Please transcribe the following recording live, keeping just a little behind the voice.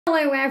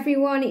Hello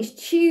everyone, it's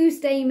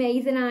Tuesday, May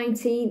the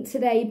 19th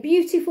today.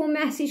 Beautiful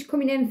message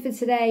coming in for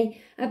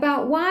today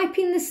about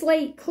wiping the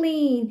slate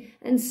clean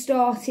and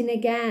starting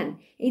again.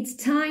 It's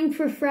time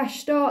for a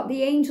fresh start.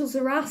 The angels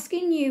are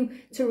asking you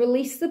to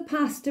release the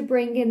past to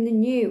bring in the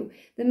new.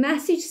 The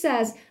message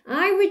says,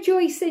 I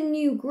rejoice in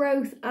new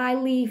growth. I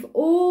leave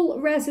all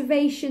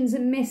reservations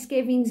and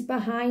misgivings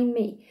behind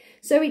me.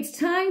 So it's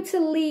time to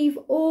leave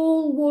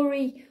all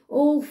worry,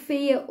 all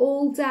fear,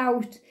 all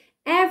doubt,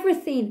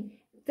 everything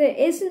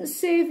that isn't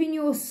serving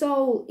your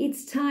soul.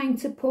 It's time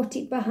to put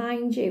it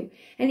behind you.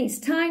 And it's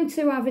time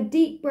to have a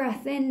deep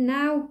breath in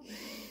now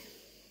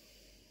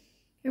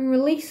and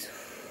release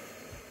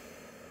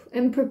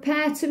and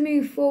prepare to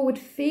move forward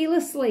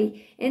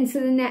fearlessly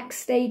into the next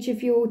stage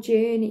of your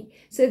journey.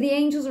 So the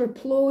angels are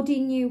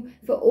applauding you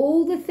for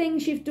all the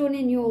things you've done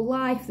in your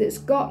life that's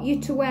got you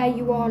to where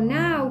you are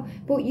now,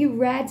 but you're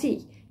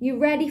ready. You're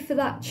ready for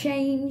that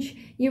change.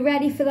 You're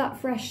ready for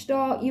that fresh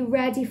start. You're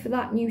ready for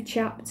that new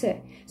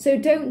chapter. So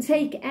don't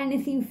take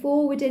anything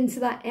forward into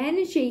that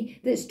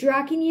energy that's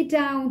dragging you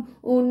down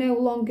or no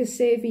longer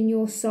serving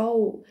your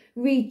soul.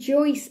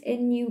 Rejoice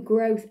in new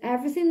growth.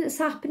 Everything that's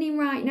happening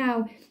right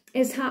now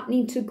is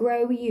happening to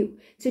grow you,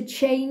 to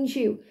change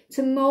you,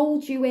 to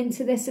mold you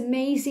into this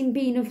amazing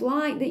being of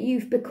light that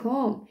you've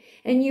become.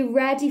 And you're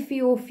ready for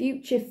your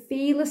future,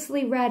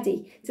 fearlessly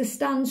ready to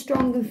stand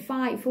strong and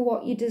fight for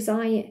what you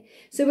desire.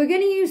 So we're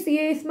going to use the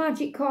Earth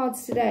Magic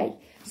cards today.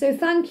 So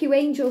thank you,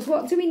 angels.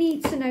 What do we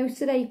need to know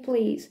today,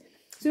 please?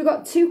 So we've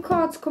got two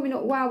cards coming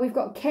up. Wow, we've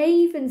got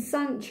Cave and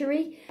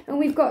Sanctuary, and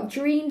we've got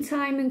Dream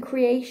Time and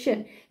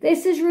Creation.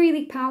 This is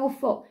really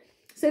powerful.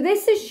 So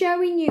this is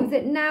showing you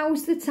that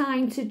now's the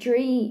time to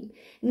dream.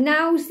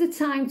 Now's the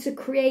time to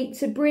create,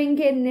 to bring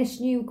in this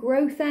new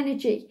growth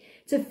energy,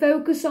 to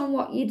focus on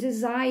what you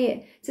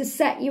desire, to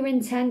set your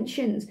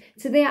intentions,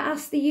 to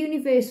ask the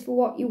universe for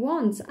what you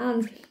want.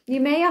 And you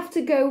may have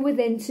to go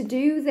within to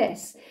do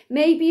this.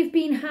 Maybe you've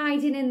been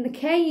hiding in the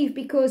cave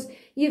because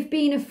you've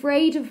been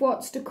afraid of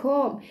what's to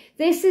come.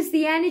 This is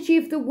the energy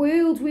of the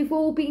world. We've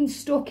all been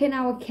stuck in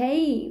our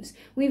caves.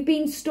 We've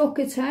been stuck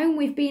at home.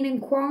 We've been in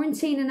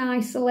quarantine and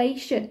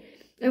isolation.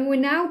 And we're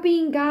now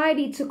being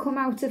guided to come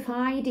out of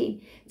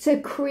hiding, to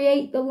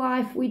create the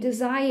life we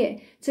desire,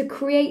 to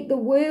create the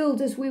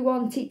world as we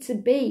want it to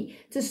be,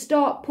 to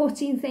start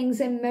putting things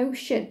in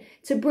motion,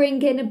 to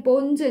bring in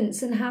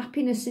abundance and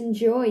happiness and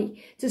joy,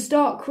 to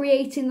start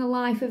creating the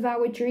life of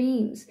our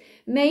dreams.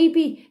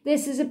 Maybe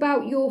this is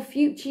about your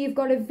future. You've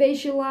got a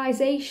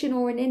visualization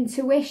or an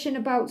intuition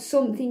about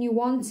something you're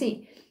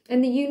wanting.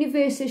 And the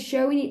universe is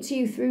showing it to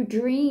you through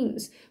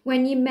dreams,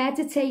 when you're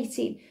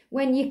meditating,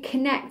 when you're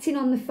connecting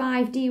on the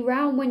 5D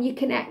realm, when you're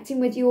connecting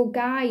with your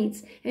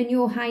guides and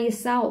your higher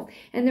self.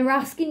 And they're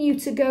asking you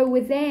to go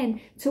within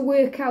to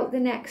work out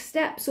the next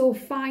steps or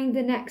find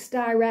the next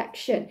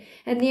direction.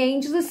 And the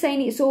angels are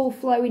saying it's all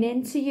flowing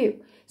into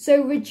you.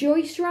 So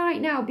rejoice right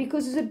now,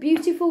 because there's a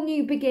beautiful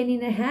new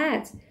beginning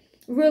ahead.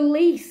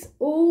 Release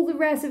all the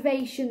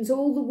reservations,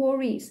 all the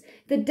worries,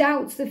 the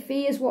doubts, the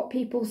fears, what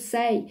people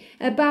say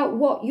about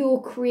what you're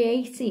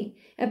creating,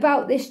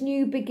 about this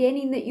new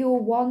beginning that you're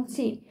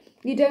wanting.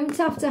 You don't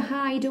have to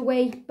hide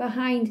away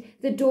behind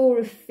the door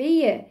of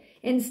fear.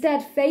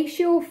 Instead, face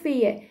your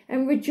fear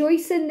and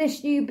rejoice in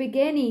this new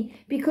beginning,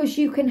 because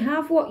you can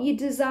have what you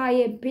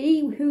desire,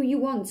 be who you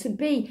want to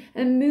be,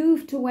 and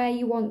move to where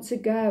you want to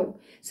go.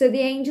 So the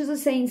angels are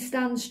saying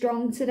stand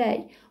strong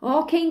today.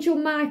 Archangel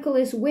Michael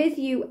is with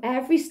you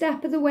every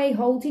step of the way,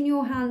 holding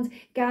your hand,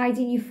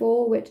 guiding you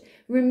forward,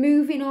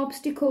 removing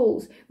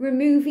obstacles,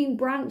 removing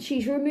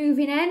branches,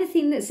 removing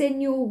anything that's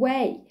in your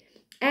way.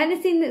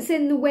 Anything that's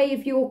in the way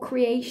of your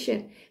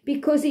creation,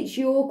 because it's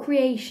your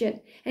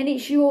creation and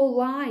it's your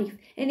life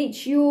and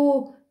it's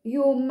your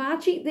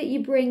magic that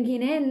you're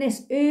bringing in,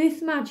 this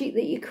earth magic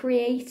that you're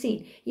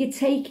creating. You're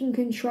taking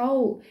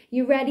control.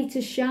 You're ready to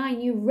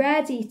shine. You're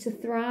ready to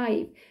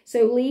thrive.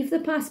 So leave the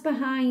past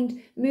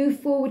behind,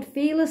 move forward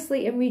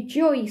fearlessly and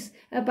rejoice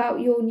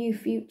about your new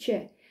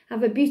future.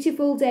 Have a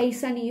beautiful day,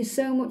 sending you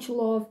so much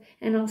love,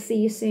 and I'll see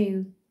you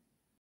soon.